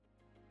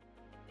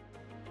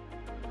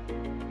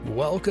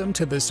Welcome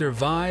to the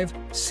Survive,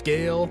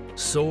 Scale,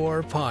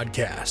 Soar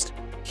podcast.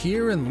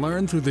 Hear and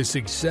learn through the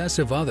success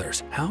of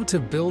others how to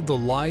build the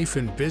life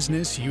and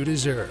business you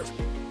deserve.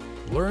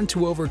 Learn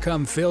to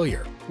overcome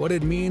failure, what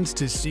it means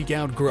to seek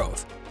out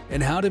growth,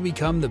 and how to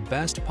become the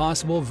best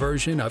possible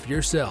version of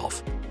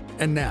yourself.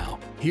 And now,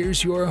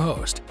 here's your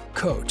host,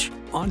 coach,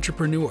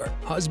 entrepreneur,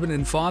 husband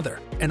and father,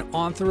 and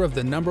author of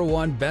the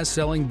 #1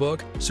 best-selling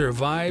book,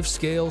 Survive,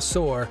 Scale,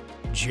 Soar,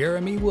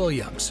 Jeremy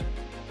Williams.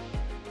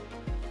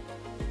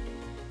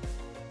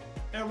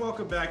 And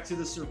welcome back to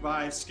the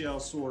Survive, Scale,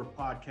 Soar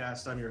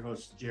podcast. I'm your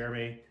host,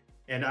 Jeremy,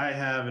 and I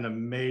have an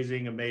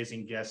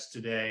amazing guest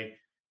today.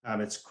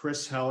 It's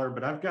Chris Heller,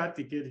 but I've got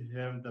to give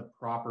him the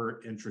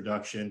proper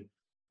introduction.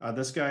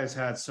 This guy has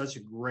had such a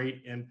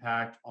great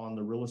impact on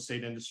the real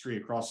estate industry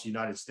across the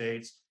United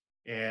States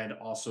and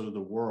also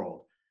the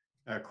world.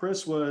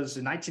 Chris was,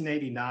 in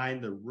 1989,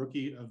 the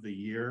Rookie of the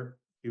Year.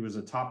 He was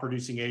a top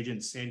producing agent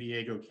in San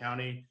Diego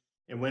County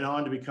and went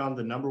on to become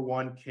the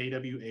 #1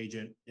 KW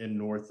agent in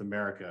North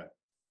America.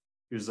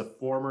 He was the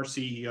former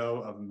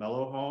CEO of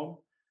Mellow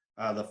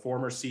Home, the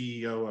former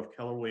CEO of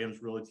Keller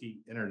Williams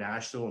Realty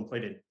International, and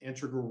played an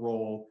integral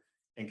role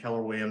in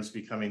Keller Williams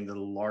becoming the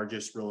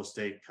largest real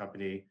estate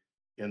company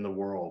in the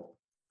world.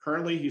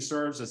 Currently, he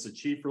serves as the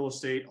Chief Real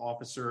Estate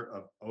Officer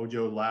of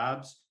Ojo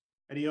Labs,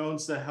 and he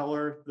owns the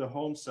Heller, the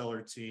home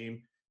seller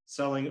team,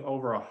 selling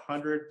over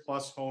 100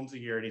 plus homes a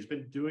year. And he's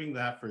been doing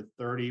that for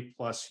 30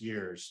 plus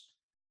years.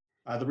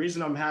 The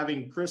reason I'm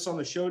having Chris on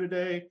the show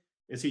today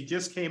is he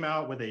just came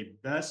out with a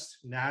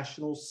best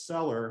national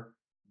seller,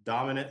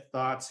 Dominant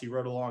Thoughts. He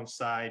wrote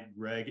alongside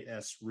Greg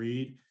S.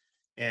 Reed.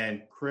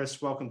 And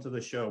Chris, welcome to the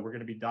show. We're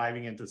going to be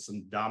diving into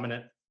some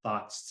dominant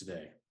thoughts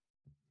today.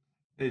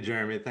 Hey,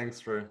 Jeremy,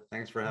 thanks for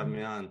having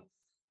me on.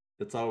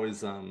 It's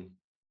always a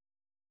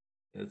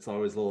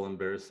little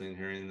embarrassing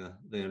hearing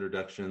the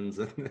introductions.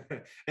 and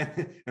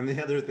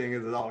the other thing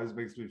is it always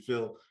makes me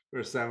feel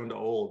or sound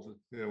old.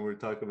 You know, we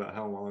talk about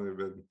how long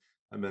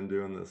I've been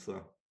doing this.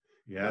 So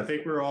yeah, I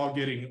think we're all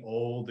getting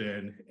old,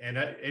 and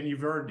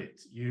you've earned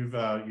it. You've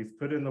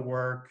put in the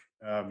work.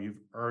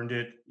 You've earned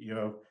it. You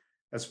know,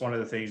 that's one of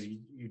the things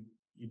you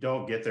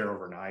don't get there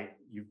overnight.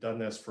 You've done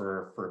this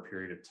for a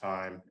period of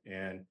time,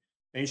 and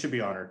you should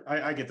be honored.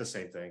 I get the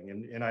same thing,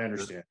 and I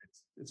understand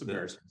it's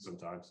embarrassing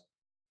sometimes.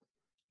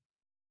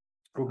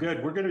 Well,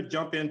 good. We're going to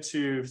jump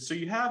into. So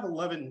you have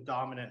 11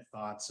 dominant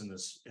thoughts in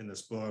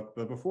this book,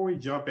 but before we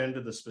jump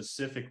into the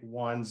specific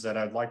ones that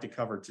I'd like to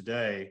cover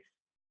today,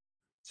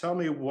 tell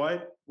me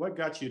what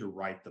got you to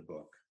write the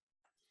book?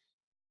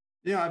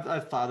 Yeah,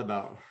 I've thought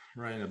about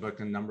writing a book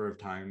a number of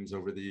times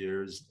over the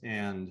years,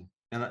 and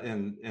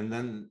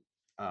then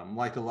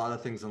like a lot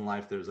of things in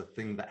life, there's a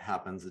thing that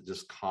happens that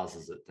just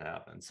causes it to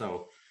happen.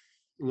 So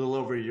a little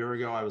over a year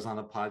ago, I was on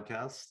a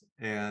podcast,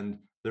 and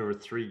there were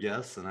 3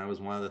 guests, and I was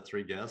one of the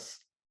 3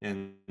 guests,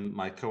 and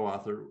my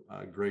co-author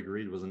Greg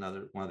Reed was one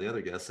of the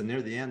other guests. And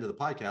near the end of the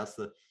podcast,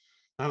 the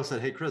host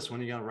said, "Hey, Chris,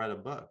 when are you going to write a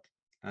book?"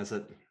 And I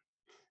said,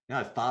 "Yeah,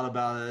 I've thought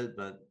about it,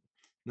 but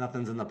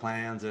nothing's in the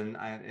plans." And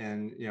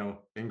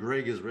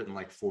Greg has written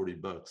like 40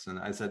 books. And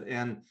I said,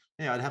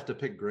 I'd have to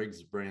pick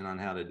Greg's brain on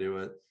how to do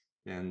it.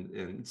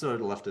 And so I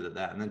left it at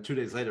that. And then 2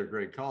 days later,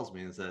 Greg calls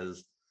me and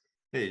says,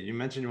 "Hey, you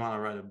mentioned you want to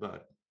write a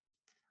book.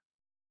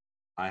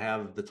 I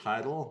have the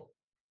title,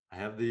 I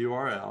have the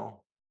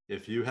URL.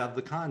 If you have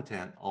the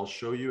content, I'll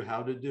show you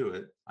how to do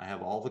it. I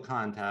have all the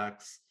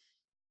contacts,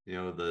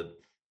 the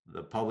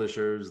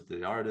publishers,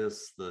 the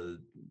artists,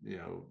 the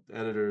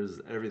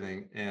editors,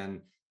 everything.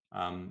 And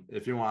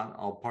if you want,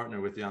 I'll partner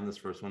with you on this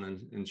first one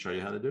and show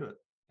you how to do it."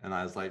 And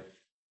I was like,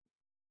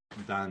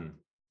 done.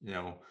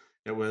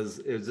 It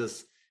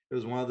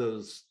was one of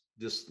those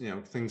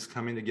things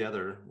coming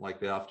together like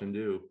they often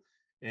do.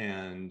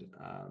 And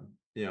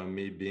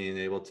me being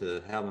able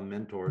to have a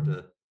mentor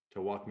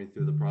to walk me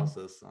through the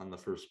process on the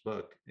first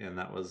book. And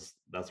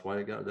that's why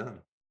it got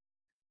done.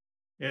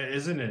 Yeah,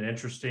 isn't it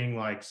interesting?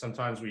 Like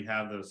sometimes we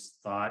have those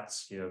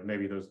thoughts,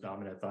 maybe those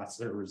dominant thoughts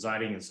that are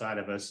residing inside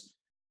of us,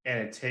 and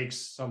it takes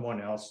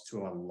someone else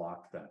to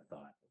unlock that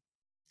thought.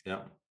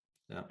 Yeah.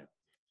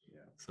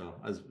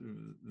 So I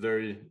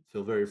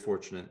feel very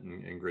fortunate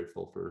and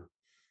grateful for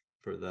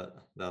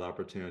that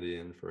opportunity,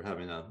 and for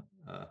having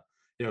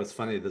it's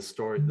funny,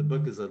 the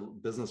book is a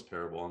business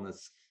parable, and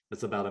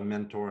it's about a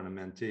mentor and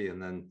a mentee.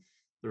 And then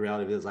the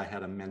reality is I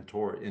had a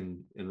mentor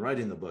in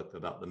writing the book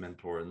about the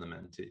mentor and the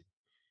mentee.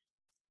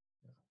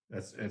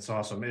 It's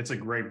awesome. It's a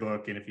great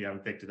book. And if you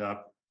haven't picked it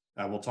up,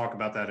 we'll talk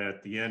about that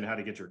at the end, how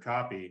to get your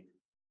copy.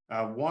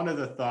 One of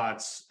the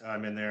thoughts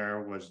in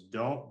there was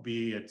don't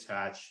be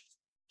attached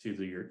to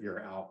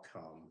your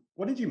outcome.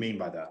 What did you mean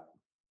by that?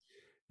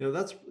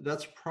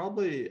 That's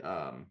probably,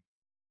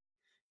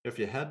 if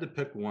you had to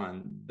pick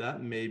one,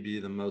 that may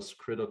be the most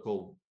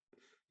critical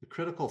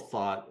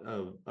thought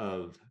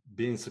of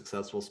being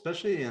successful,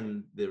 especially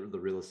in the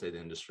real estate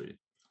industry.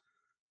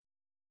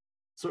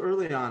 So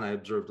early on, I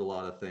observed a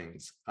lot of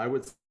things. I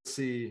would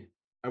see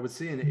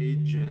an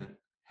agent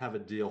have a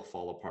deal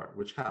fall apart,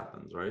 which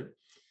happens, right?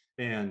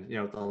 And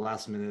at the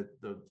last minute,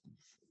 the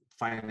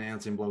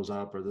financing blows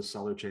up, or the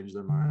seller changes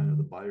their mind, or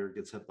the buyer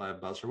gets hit by a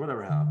bus, or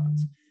whatever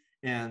happens.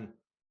 And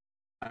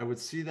I would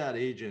see that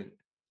agent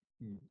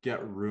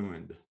get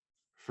ruined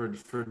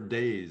for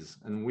days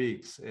and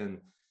weeks,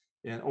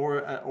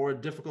 or a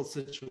difficult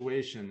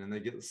situation, and they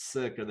get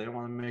sick, or they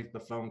want to make the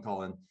phone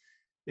call.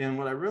 And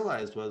what I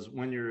realized was,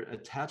 when you're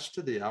attached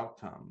to the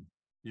outcome,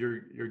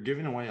 you're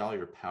giving away all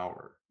your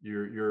power.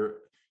 You're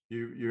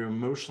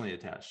emotionally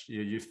attached.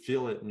 You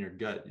feel it in your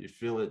gut. You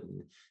feel it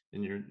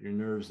in your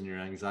nerves and your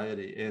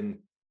anxiety, and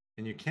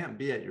you can't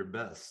be at your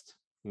best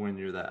when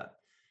you're that.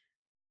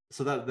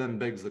 So that then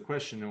begs the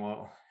question: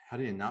 well, how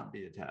do you not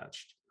be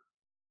attached?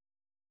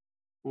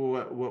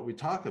 What we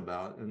talk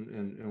about,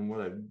 and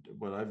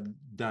what I've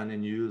done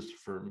and used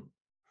for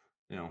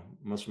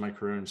most of my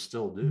career, and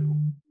still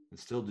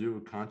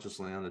do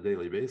consciously on a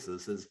daily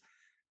basis,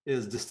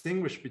 is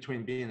distinguish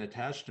between being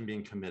attached and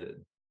being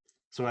committed.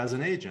 So as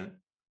an agent,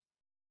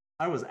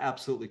 I was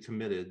absolutely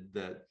committed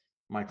that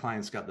my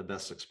clients got the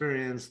best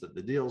experience, that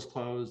the deals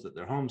closed, that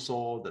their home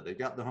sold, that they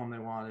got the home they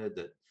wanted,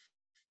 that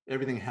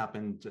everything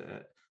happened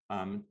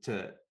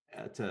to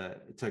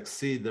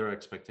exceed their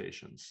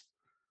expectations.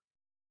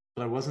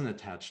 But I wasn't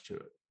attached to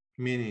it.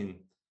 Meaning,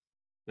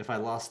 if I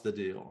lost the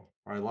deal,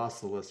 or I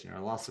lost the listing, or I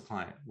lost the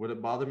client, would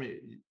it bother me?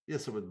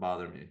 Yes, it would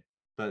bother me.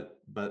 But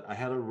I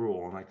had a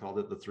rule, and I called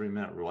it the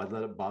 3-minute rule. I'd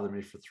let it bother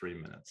me for 3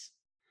 minutes,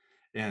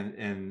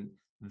 and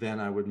then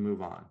I would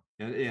move on.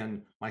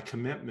 And my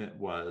commitment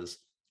was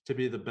to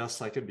be the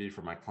best I could be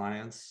for my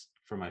clients,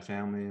 for my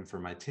family, and for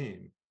my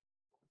team.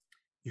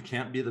 You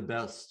can't be the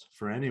best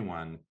for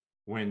anyone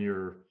when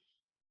you're,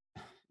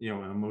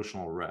 an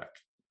emotional wreck.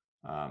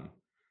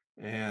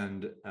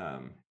 And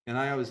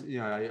I always,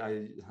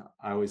 I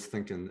always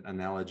think in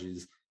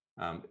analogies.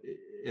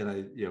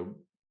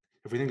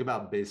 If we think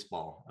about a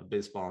baseball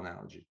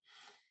analogy,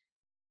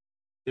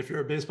 if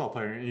you're a baseball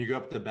player and you go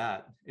up to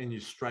bat and you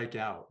strike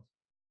out,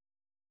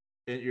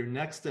 at your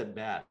next at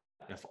bat,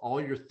 if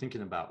all you're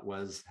thinking about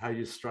was how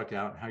you struck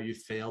out, how you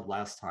failed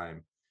last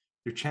time,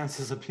 your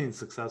chances of being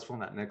successful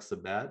in that next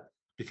at bat,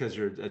 because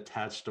you're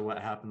attached to what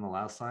happened the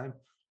last time,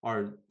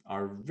 are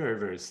very,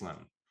 very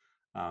slim.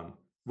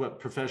 What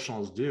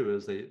professionals do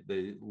is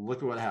they look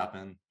at what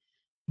happened,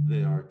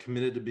 they are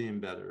committed to being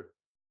better,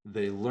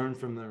 they learn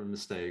from their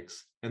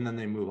mistakes, and then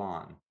they move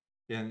on.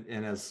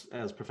 And as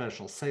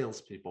professional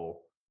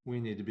salespeople, we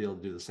need to be able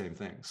to do the same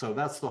thing. So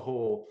that's the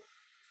whole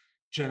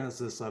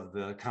genesis of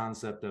the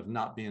concept of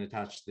not being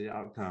attached to the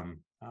outcome.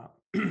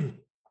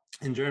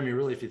 And Jeremy,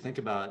 really, if you think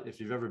about it, if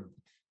you've ever,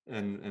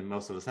 and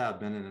most of us have,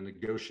 been in a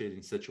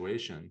negotiating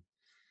situation,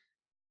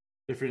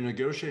 if you're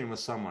negotiating with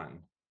someone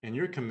and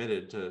you're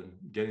committed to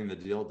getting the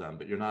deal done,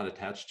 but you're not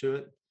attached to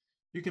it,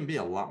 you can be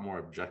a lot more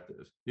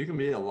objective. You can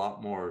be a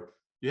lot more,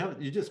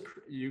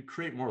 you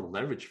create more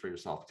leverage for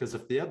yourself, because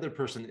if the other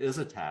person is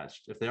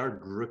attached, if they are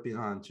gripping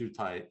on too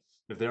tight,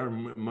 if they are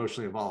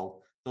emotionally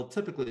involved, they'll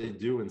typically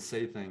do and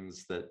say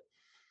things that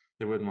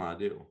they wouldn't want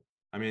to do.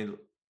 I mean,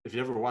 if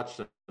you ever watched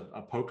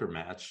a poker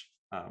match,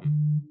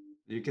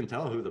 you can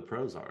tell who the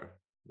pros are.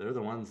 They're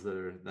the ones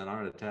that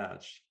aren't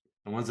attached.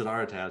 The ones that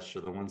are attached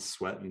are the ones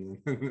sweating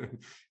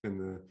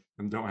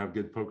and don't have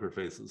good poker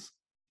faces.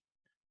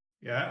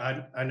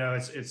 Yeah, I know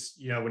it's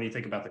when you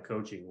think about the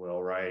coaching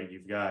wheel, right?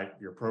 You've got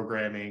your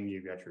programming,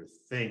 you've got your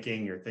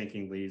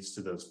thinking leads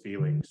to those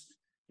feelings.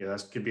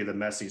 That could be the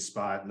messy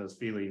spot, and those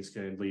feelings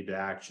can lead to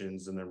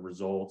actions and then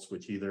results,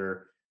 which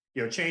either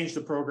change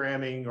the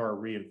programming or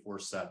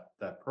reinforce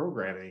that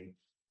programming.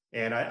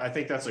 And I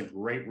think that's a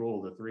great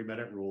rule. The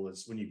 3-minute rule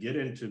is, when you get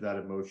into that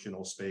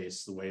emotional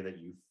space, the way that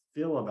you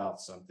feel about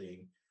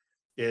something,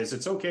 is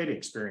it's okay to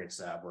experience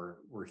that.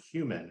 We're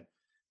human.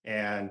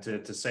 And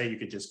to say you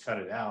could just cut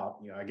it out,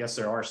 I guess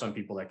there are some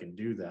people that can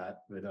do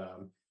that, but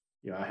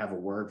I have a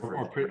word for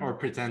it. Or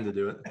pretend to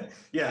do it.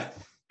 Yeah,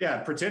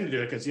 pretend to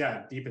do it, because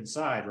deep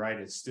inside, right,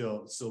 it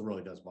still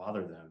really does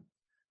bother them.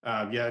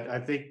 I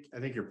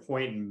think your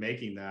point in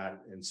making that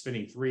and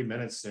spending 3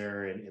 minutes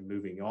there and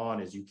moving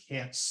on is, you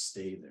can't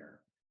stay there,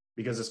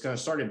 because it's going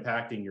to start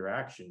impacting your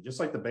action. Just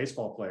like the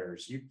baseball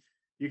players, you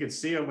can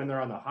see them when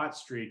they're on the hot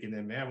streak, and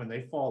then, man, when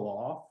they fall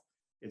off,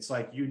 it's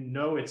like,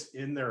 it's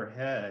in their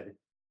head,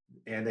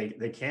 and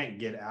they can't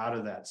get out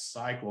of that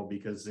cycle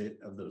because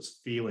of those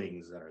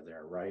feelings that are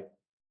there, right?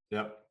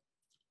 Yep.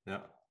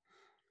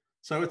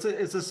 So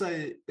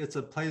it's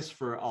a place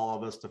for all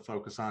of us to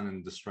focus on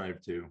and to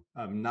strive to,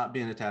 not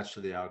being attached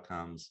to the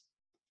outcomes,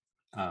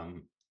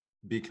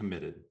 be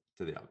committed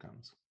to the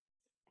outcomes.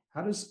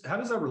 How does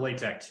that relate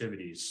to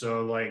activities?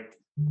 So, like,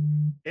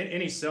 in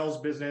any sales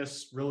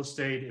business, real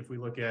estate, if we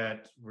look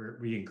at where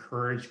we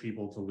encourage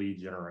people to lead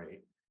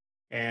generate,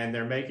 and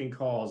they're making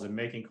calls, and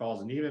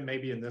even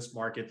maybe in this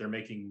market, they're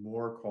making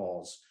more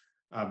calls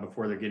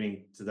before they're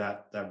getting to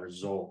that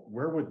result.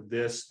 Where would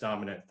this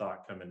dominant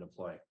thought come into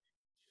play?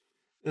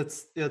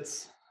 It's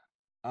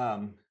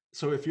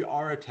so if you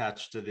are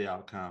attached to the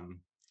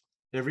outcome,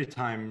 every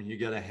time you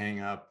get a hang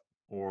up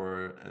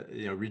or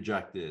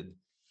rejected,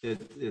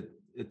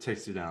 it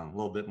takes you down a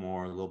little bit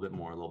more.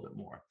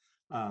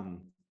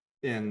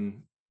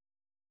 And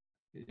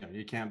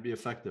You can't be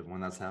effective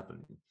when that's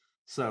happening.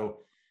 So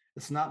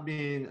it's not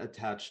being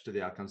attached to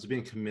the outcomes, it's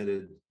being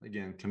committed,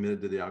 again,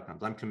 committed to the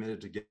outcomes. I'm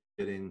committed to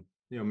getting,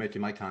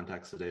 making my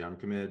contacts today. I'm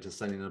committed to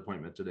setting an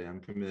appointment today. I'm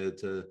committed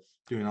to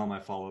doing all my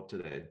follow-up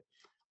today.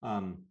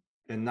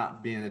 And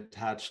not being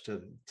attached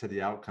to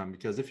the outcome,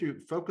 because if you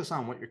focus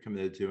on what you're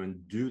committed to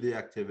and do the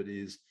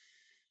activities,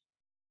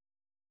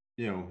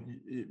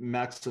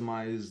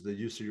 maximize the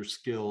use of your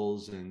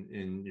skills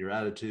and your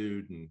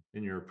attitude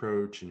and your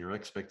approach and your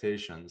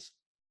expectations,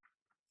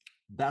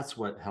 that's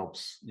what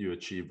helps you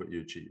achieve what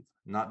you achieve,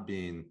 not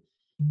being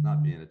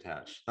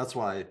attached. That's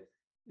why,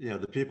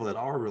 the people that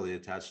are really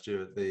attached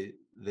to it,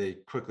 they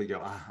quickly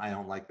go, I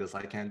don't like this,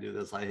 I can't do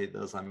this, I hate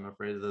this, I'm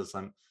afraid of this,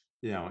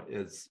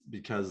 it's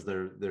because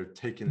they're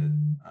taking it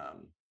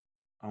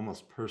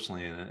almost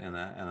personally in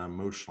an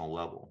emotional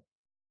level.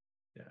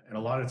 Yeah. And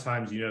a lot of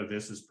times,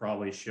 this is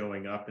probably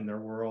showing up in their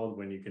world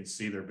when you can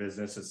see their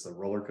business. It's the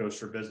roller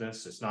coaster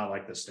business. It's not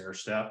like the stair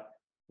step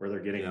where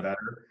they're getting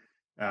better.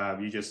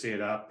 You just see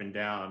it up and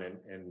down.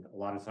 And a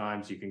lot of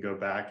times you can go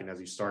back, and as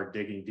you start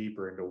digging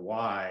deeper into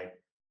why,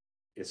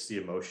 it's the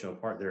emotional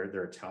part.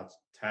 They're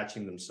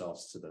attaching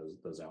themselves to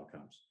those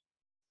outcomes.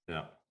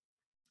 Yeah.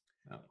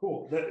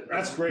 Cool.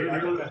 That's great.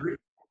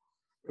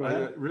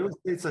 Real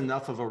estate's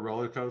enough of a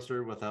roller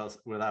coaster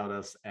without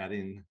us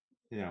adding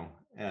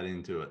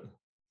to it.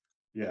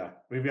 Yeah,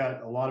 we've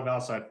got a lot of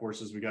outside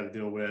forces we got to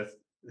deal with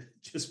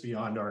just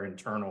beyond our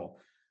internal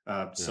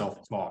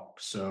self-talk.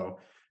 So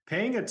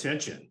paying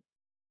attention,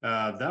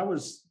 that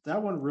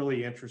one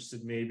really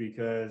interested me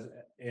because,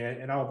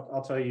 and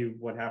I'll tell you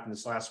what happened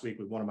this last week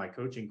with one of my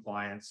coaching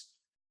clients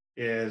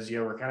is,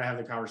 we're kind of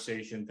having the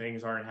conversation,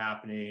 things aren't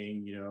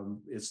happening,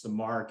 it's the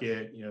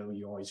market,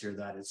 you always hear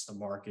that, it's the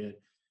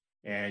market.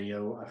 And, I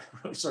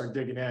really started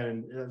digging in,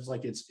 and it was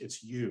like,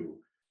 it's you.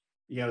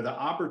 The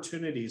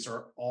opportunities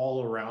are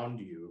all around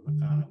you.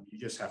 You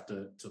just have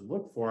to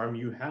look for them.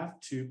 You have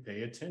to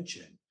pay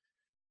attention.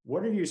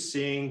 What are you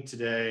seeing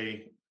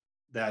today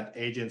that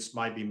agents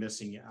might be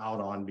missing out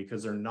on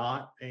because they're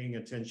not paying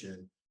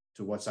attention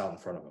to what's out in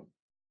front of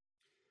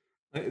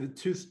them?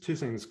 Two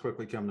things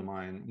quickly come to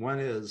mind. One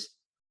is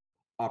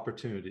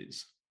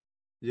opportunities.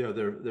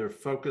 They're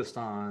focused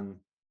on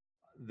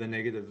the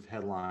negative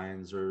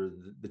headlines or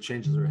the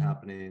changes that are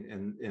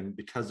happening, and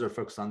because they're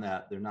focused on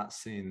that, they're not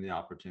seeing the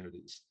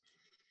opportunities.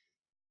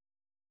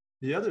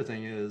 The other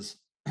thing is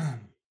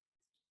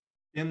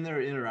in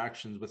their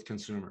interactions with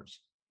consumers.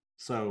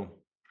 So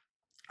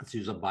let's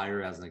use a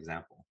buyer as an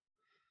example.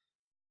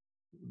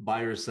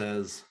 Buyer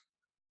says,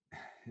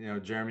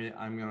 Jeremy,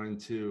 I'm going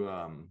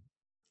to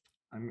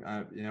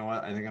you know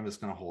what, I think I'm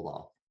just going to hold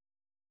off.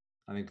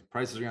 I think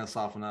prices are going to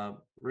soften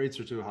up, rates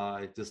are too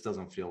high, just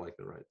doesn't feel like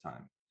the right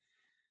time.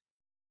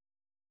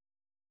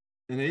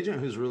 An agent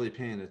who's really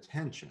paying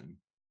attention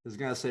is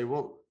going to say,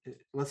 well,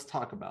 let's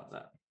talk about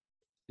that.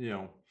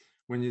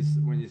 When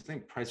you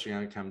think prices are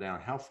going to come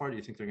down, how far do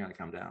you think they're going to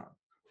come down?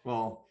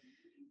 Well,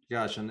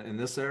 gosh, in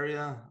this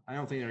area, I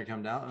don't think they're going to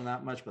come down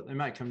that much, but they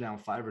might come down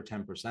 5 or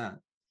 10%.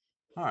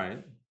 All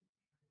right.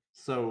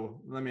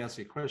 So let me ask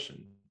you a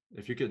question.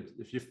 If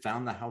you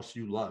found the house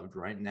you loved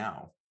right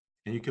now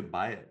and you could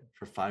buy it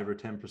for 5 or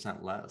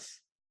 10% less,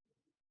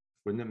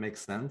 wouldn't it make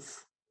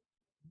sense?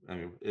 I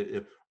mean,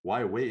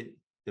 why wait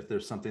if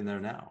there's something there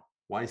now?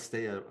 Why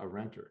stay a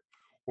renter?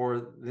 Or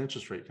the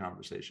interest rate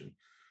conversation.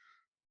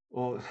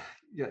 Well,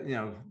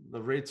 yeah,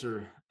 the rates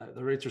are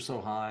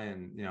so high,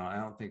 and I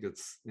don't think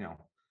it's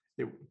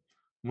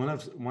one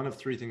of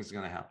three things is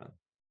going to happen.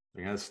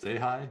 They're going to stay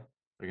high,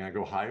 they're going to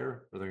go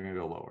higher, or they're going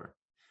to go lower.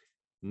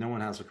 No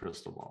one has a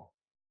crystal ball.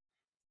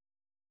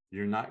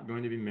 You're not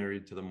going to be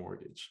married to the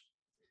mortgage.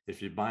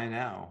 If you buy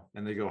now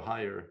and they go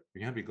higher,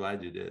 you're going to be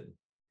glad you did.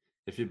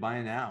 If you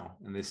buy now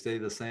and they stay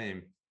the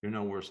same, you're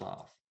no worse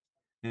off.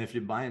 And if you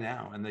buy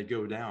now and they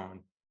go down,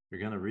 you're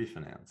going to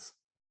refinance.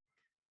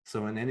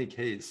 So in any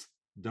case,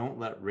 don't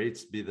let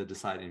rates be the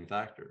deciding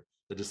factor.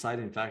 The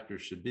deciding factor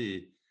should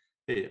be,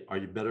 hey, are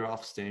you better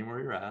off staying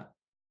where you're at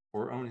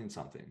or owning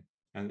something?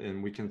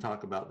 And we can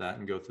talk about that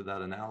and go through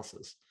that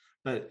analysis.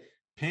 But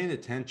paying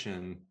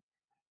attention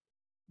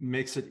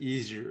makes it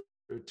easier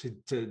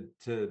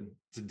to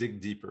dig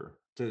deeper,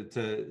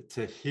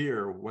 to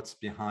hear what's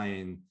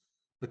behind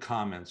the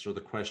comments or the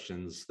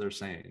questions they're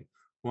saying.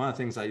 One of the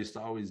things I used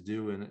to always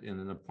do in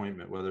an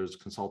appointment, whether it's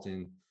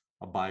consulting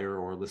a buyer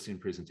or a listing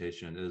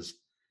presentation,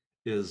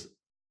 is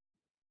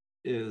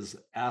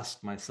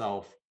ask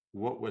myself,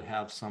 what would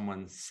have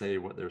someone say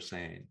what they're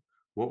saying?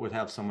 What would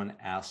have someone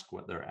ask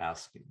what they're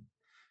asking?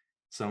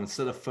 So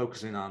instead of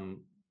focusing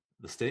on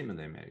the statement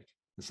they make,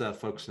 instead of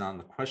focusing on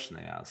the question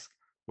they ask,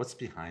 what's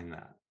behind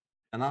that?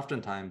 And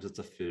oftentimes it's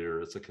a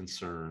fear, it's a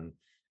concern,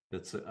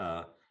 it's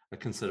a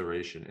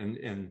consideration.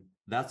 And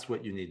that's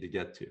what you need to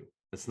get to.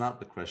 It's not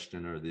the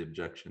question or the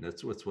objection.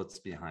 It's what's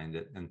behind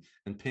it.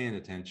 And paying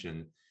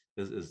attention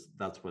is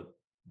that's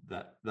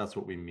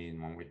what we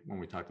mean when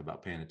we talk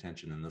about paying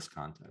attention in this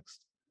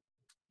context.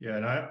 Yeah,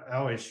 and I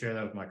always share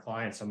that with my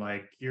clients. I'm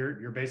like,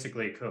 you're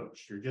basically a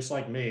coach. You're just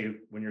like me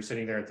when you're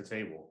sitting there at the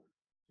table.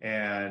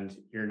 and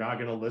you're not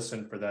going to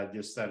listen for that,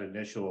 just that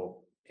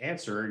initial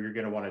answer. You're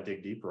going to want to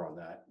dig deeper on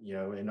that,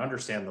 and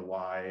understand the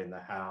why and the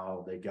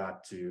how they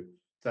got to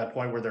that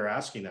point where they're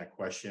asking that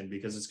question,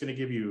 because it's going to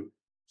give you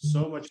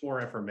so much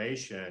more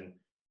information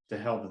to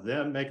help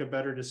them make a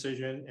better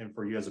decision, and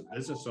for you as a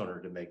business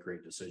owner to make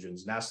great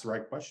decisions and ask the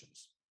right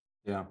questions.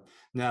 Yeah.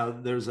 Now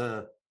there's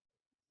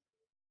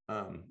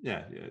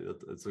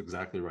it's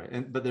exactly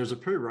right. But there's a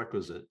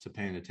prerequisite to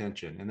paying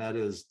attention, and that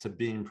is to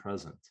being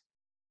present,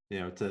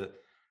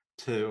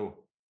 to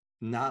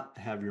not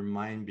have your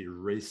mind be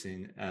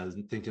racing as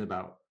thinking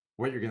about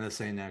what you're going to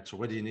say next, or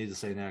what do you need to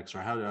say next,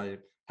 or how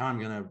I'm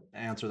going to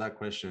answer that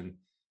question.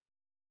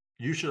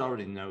 You should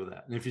already know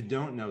that. And if you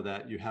don't know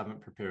that, you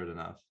haven't prepared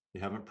enough,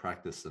 you haven't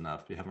practiced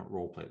enough, you haven't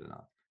role played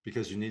enough,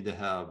 because you need to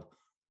have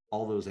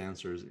all those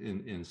answers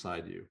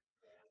inside you.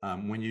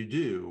 When you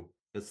do,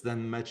 it's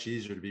then much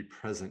easier to be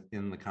present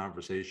in the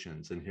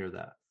conversations and hear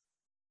that.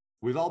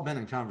 We've all been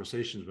in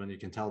conversations when you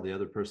can tell the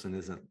other person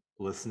isn't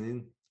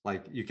listening.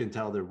 Like, you can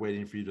tell they're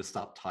waiting for you to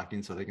stop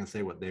talking so they can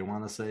say what they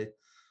want to say.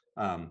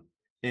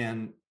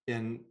 And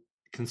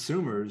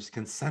consumers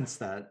can sense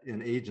that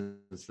in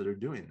agents that are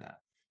doing that.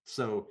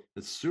 So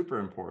it's super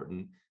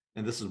important.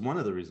 And this is one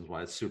of the reasons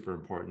why it's super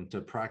important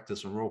to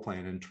practice and role play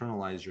and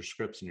internalize your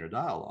scripts and your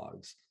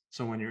dialogues.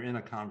 So when you're in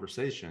a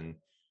conversation,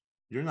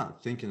 you're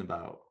not thinking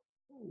about,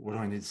 what do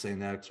I need to say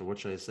next, or what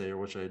should I say, or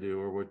what should I do,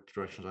 or what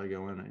direction should I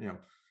go in?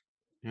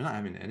 You're not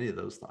having any of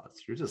those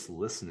thoughts. You're just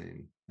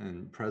listening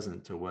and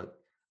present to what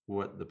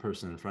the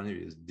person in front of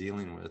you is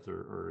dealing with,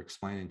 or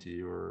explaining to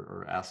you,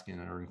 or asking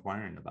or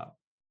inquiring about.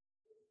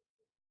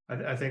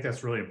 I think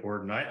that's really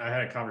important. I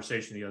had a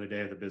conversation the other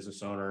day with a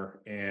business owner,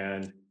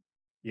 and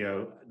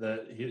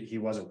he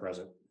wasn't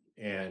present.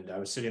 And I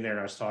was sitting there and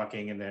I was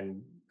talking, and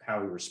then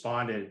how he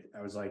responded,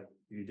 I was like,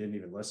 you didn't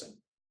even listen.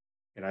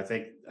 And I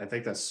think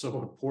that's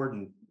so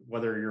important,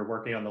 whether you're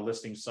working on the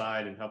listing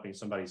side and helping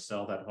somebody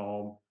sell that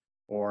home,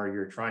 or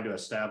you're trying to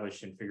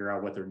establish and figure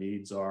out what their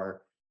needs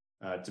are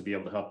to be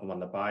able to help them on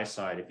the buy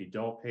side. If you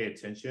don't pay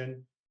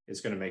attention, it's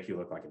going to make you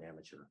look like an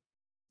amateur.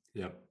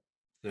 Yep.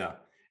 Yeah.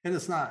 And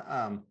it's not,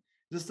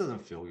 it just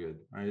doesn't feel good,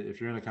 right? If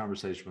you're in a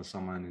conversation with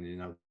someone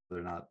and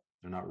they're not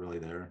really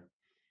there,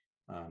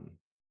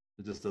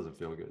 it just doesn't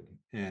feel good.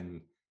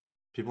 And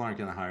people aren't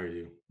going to hire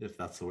you if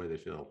that's the way they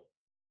feel.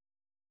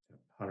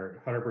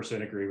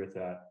 100% agree with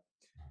that.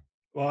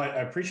 Well, I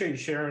appreciate you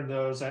sharing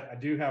those. I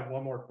do have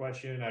one more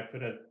question. I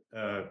put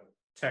a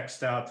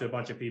text out to a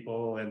bunch of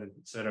people and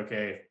said,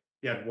 okay,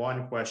 if you had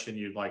one question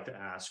you'd like to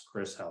ask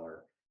Chris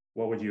Heller,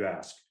 what would you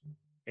ask?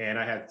 And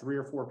I had 3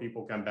 or 4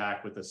 people come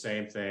back with the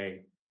same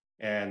thing.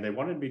 And they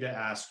wanted me to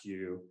ask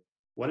you,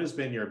 what has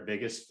been your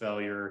biggest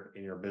failure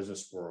in your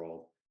business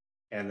world?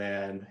 And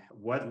then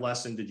what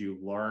lesson did you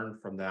learn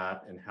from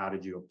that, and how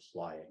did you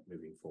apply it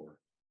moving forward?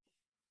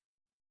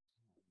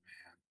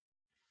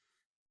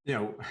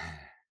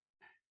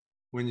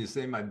 When you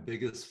say my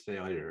biggest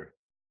failure,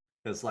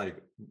 it's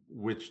like,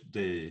 which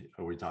day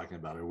are we talking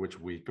about, or which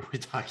week are we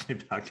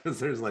talking about? Because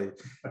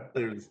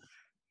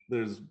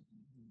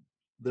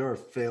there are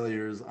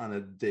failures on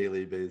a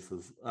daily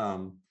basis.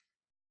 All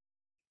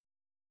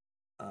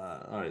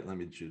right, let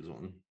me choose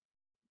one.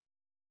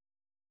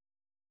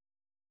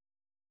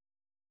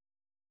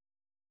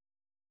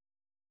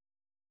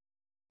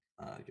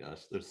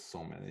 Gosh, there's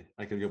so many.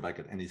 I could go back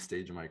at any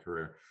stage of my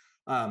career.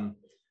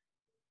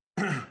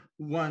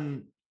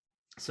 One,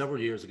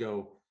 several years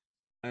ago,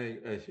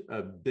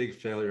 a big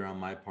failure on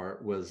my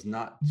part was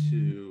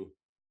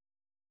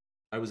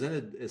I was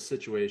in a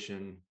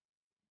situation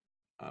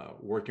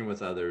working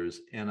with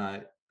others, and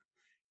I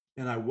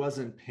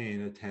wasn't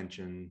paying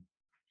attention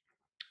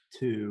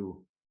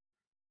to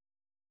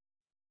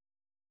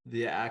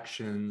the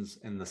actions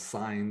and the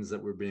signs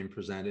that were being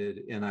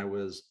presented, and I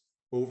was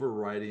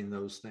overriding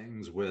those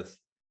things with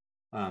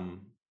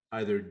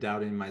either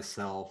doubting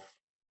myself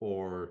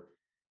or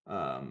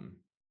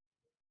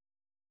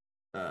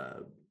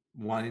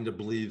wanting to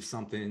believe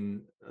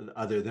something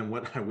other than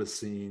what I was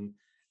seeing.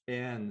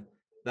 And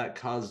that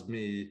caused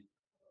me,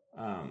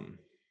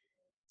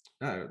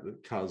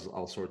 caused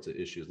all sorts of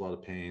issues, a lot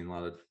of pain, a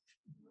lot of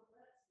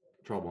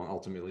trouble. And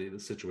ultimately the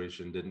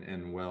situation didn't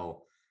end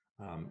well.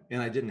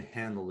 And I didn't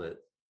handle it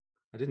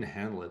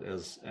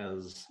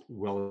as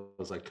well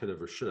as I could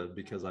have or should have,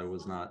 because I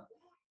was not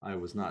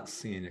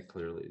seeing it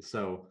clearly.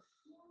 So,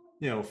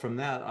 from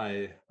that,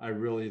 I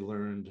really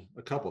learned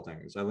a couple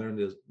things. I learned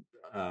is,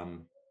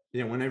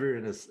 whenever you're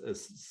in a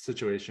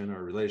situation or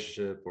a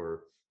relationship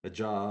or a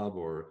job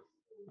or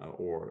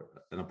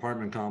an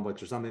apartment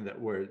complex or something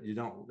where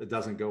it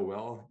doesn't go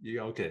well, you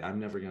go, okay, I'm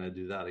never going to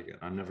do that again.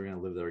 I'm never going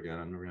to live there again.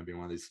 I'm never going to be in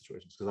one of these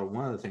situations. Because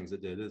one of the things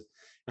it did is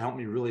it helped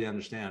me really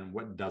understand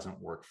what doesn't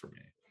work for me.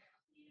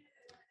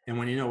 And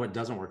when you know what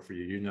doesn't work for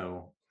you,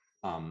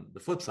 the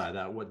flip side of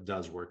that, what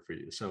does work for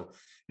you. So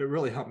it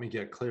really helped me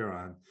get clear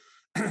on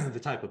the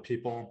type of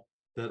people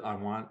that I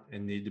want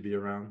and need to be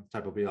around,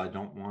 type of people I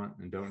don't want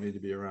and don't need to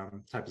be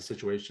around, type of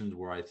situations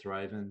where I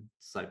thrive in,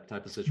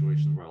 type of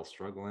situations where I'll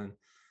struggle in.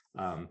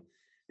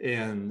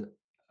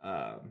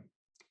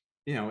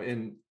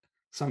 and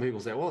some people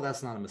say, well,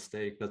 that's not a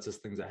mistake. That's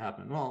just things that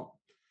happen. Well,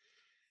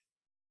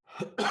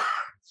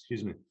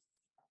 excuse me.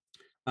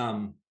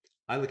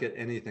 I look at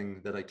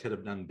anything that I could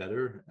have done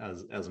better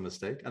as a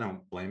mistake. I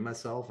don't blame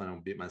myself. I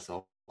don't beat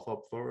myself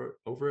up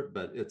over it,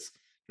 but it's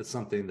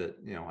something that,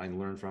 I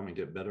learn from and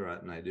get better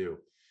at, and I do.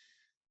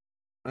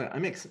 I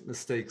make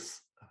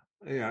mistakes.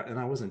 Yeah, and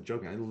I wasn't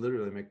joking. I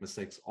literally make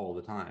mistakes all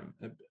the time.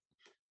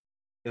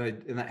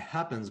 And that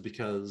happens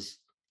because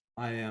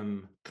I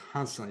am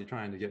constantly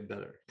trying to get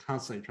better,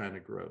 constantly trying to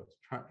grow,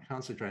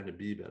 constantly trying to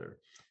be better.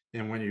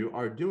 And when you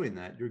are doing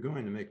that, you're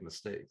going to make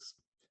mistakes.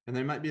 And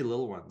they might be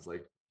little ones,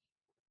 like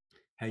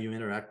how you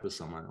interact with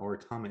someone, or a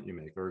comment you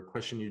make, or a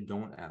question you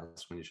don't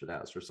ask when you should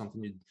ask, or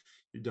something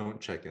you don't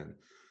check in.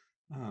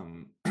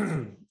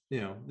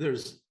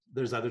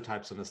 There's other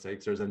types of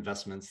mistakes. There's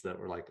investments that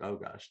were like, oh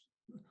gosh,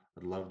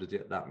 I'd love to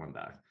get that one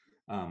back.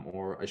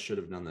 Or I should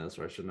have done this,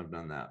 or I shouldn't have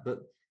done that. But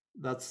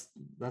that's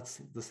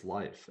this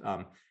life.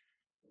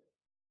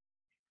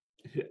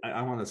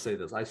 I want to say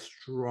this. I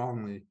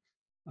strongly,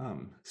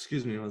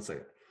 excuse me one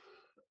second.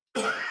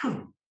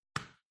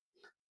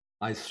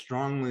 I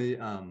strongly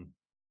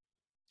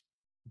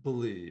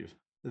believe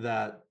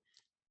that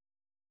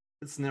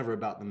it's never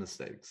about the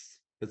mistakes.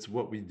 It's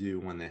what we do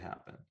when they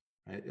happen,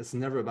 right? It's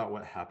never about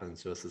what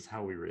happens to us. It's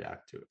how we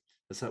react to it.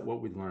 It's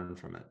what we learn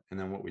from it, and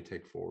then what we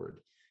take forward.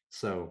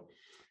 So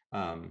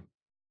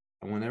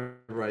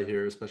whenever I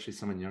hear, especially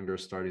someone younger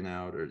starting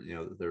out, or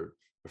they're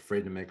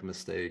afraid to make a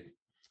mistake,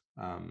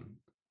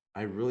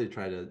 I really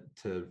try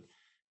to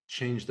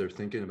change their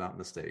thinking about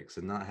mistakes,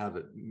 and not have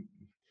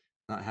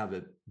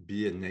it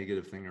be a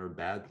negative thing or a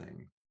bad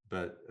thing,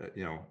 but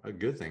a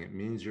good thing. It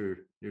means you're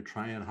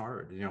trying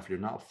hard. If you're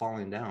not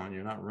falling down,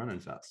 you're not running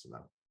fast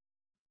enough.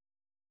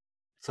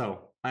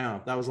 So I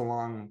know that was a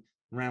long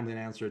rambling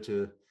answer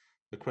to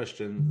the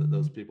question that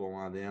those people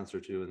wanted the answer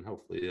to, and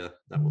hopefully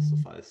that will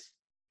suffice.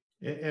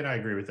 And I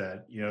agree with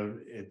that.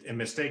 A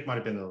mistake might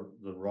have been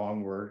the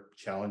wrong word.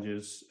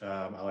 Challenges,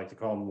 I like to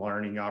call them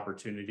learning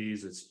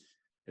opportunities.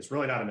 It's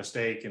really not a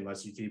mistake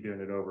unless you keep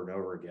doing it over and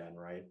over again,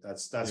 right?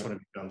 That's when it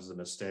becomes the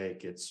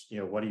mistake. It's,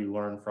 what do you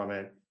learn from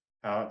it?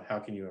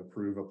 How can you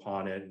improve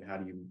upon it, and how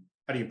do you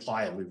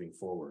apply it moving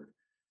forward?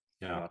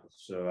 Yeah.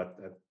 So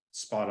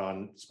spot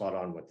on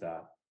with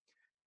that.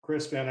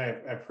 Chris, man,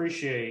 I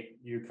appreciate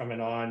you coming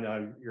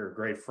on. You're a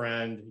great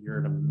friend. You're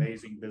an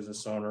amazing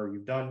business owner.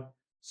 You've done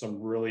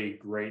some really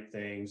great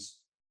things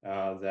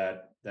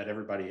that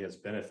everybody has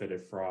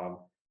benefited from.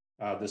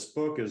 This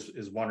book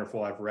is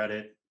wonderful. I've read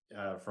it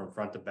from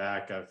front to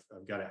back.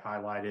 I've got it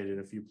highlighted in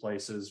a few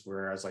places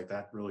where I was like,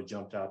 that really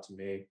jumped out to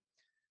me.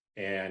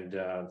 And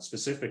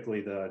specifically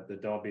the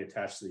don't be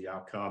attached to the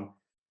outcome.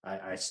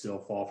 I still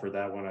fall for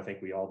that one. I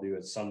think we all do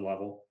at some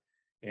level.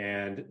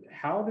 And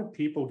how do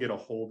people get a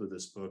hold of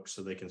this book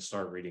so they can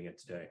start reading it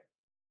today?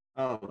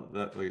 Oh,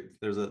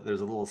 there's a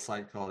little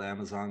site called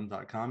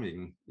Amazon.com.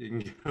 You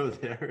can go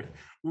there.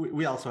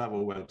 We also have a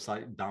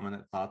website,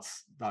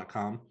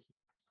 DominantThoughts.com.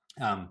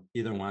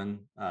 Either one.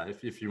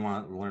 If you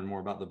want to learn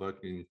more about the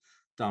book,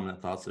 Dominant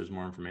Thoughts, there's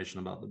more information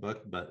about the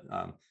book, but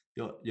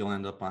you'll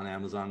end up on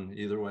Amazon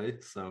either way.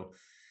 So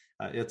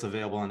it's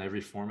available in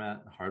every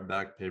format: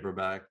 hardback,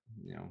 paperback,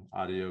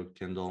 audio,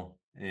 Kindle,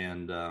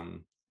 and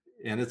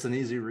it's an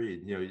easy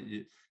read.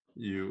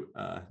 You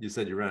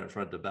said you read it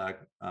front to back,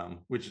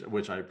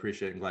 which I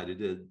appreciate and glad you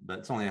did, but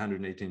it's only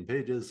 118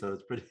 pages, so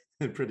it's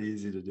pretty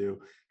easy to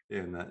do.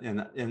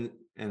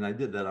 And I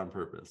did that on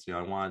purpose.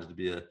 I wanted it to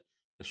be a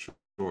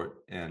short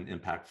and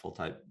impactful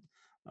type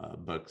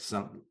book,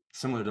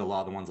 similar to a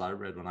lot of the ones I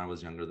read when I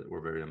was younger that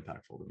were very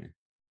impactful to me.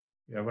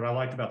 Yeah, what I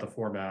liked about the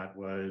format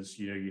was,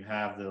 you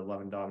have the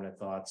 11 dominant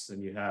thoughts,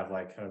 and you have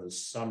like kind of the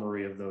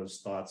summary of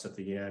those thoughts at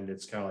the end.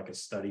 It's kind of like a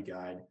study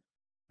guide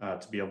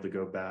to be able to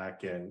go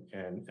back and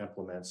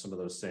implement some of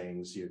those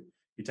things. You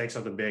take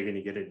something big and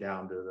you get it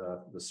down to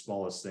the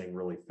smallest thing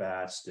really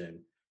fast. And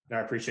I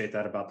appreciate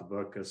that about the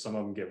book, because some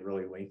of them get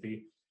really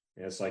lengthy,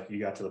 and it's like you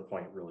got to the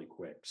point really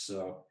quick.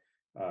 So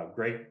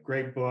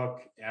great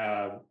book.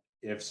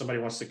 If somebody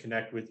wants to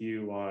connect with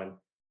you on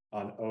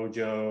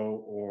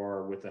Ojo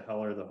or with the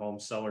Heller, the home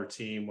seller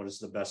team, what is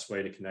the best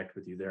way to connect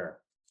with you there?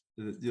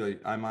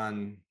 I'm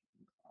on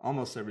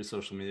almost every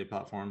social media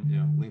platform,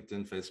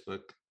 LinkedIn,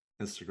 Facebook,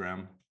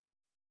 Instagram,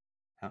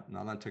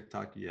 not on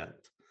TikTok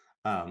yet.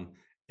 And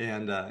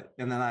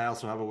then I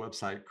also have a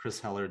website,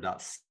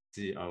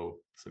 chrisheller.co.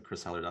 So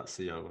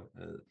chrisheller.co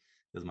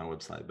is my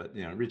website, but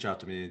reach out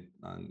to me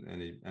on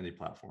any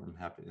platform.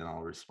 Happy, and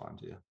I'll respond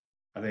to you.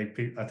 I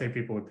think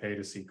people would pay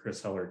to see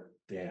Chris Heller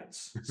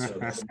dance. So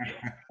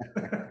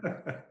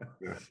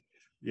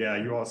yeah,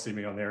 you won't see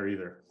me on there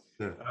either.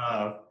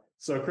 Yeah.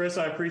 So Chris,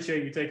 I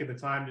appreciate you taking the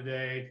time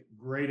today.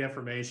 Great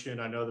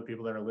information. I know the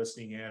people that are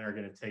listening in are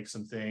going to take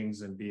some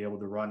things and be able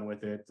to run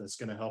with it. That's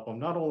going to help them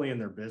not only in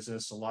their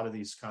business. A lot of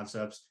these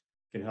concepts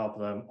can help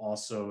them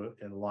also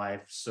in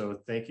life. So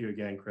thank you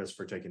again, Chris,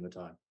 for taking the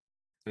time.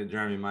 Hey,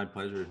 Jeremy, my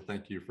pleasure.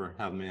 Thank you for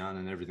having me on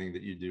and everything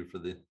that you do for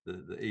the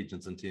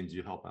agents and teams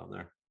you help out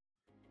there.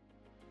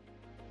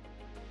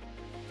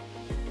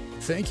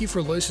 Thank you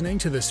for listening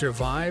to the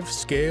Survive,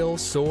 Scale,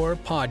 Soar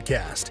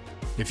podcast.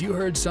 If you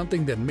heard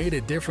something that made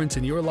a difference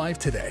in your life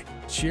today,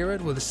 share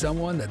it with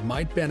someone that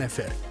might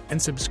benefit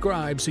and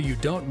subscribe so you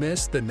don't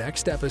miss the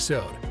next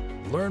episode.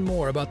 Learn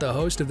more about the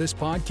host of this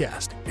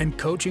podcast and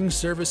coaching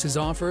services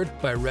offered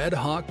by Red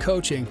Hawk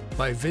Coaching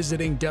by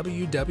visiting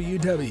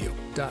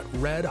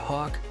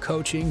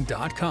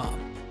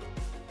www.redhawkcoaching.com.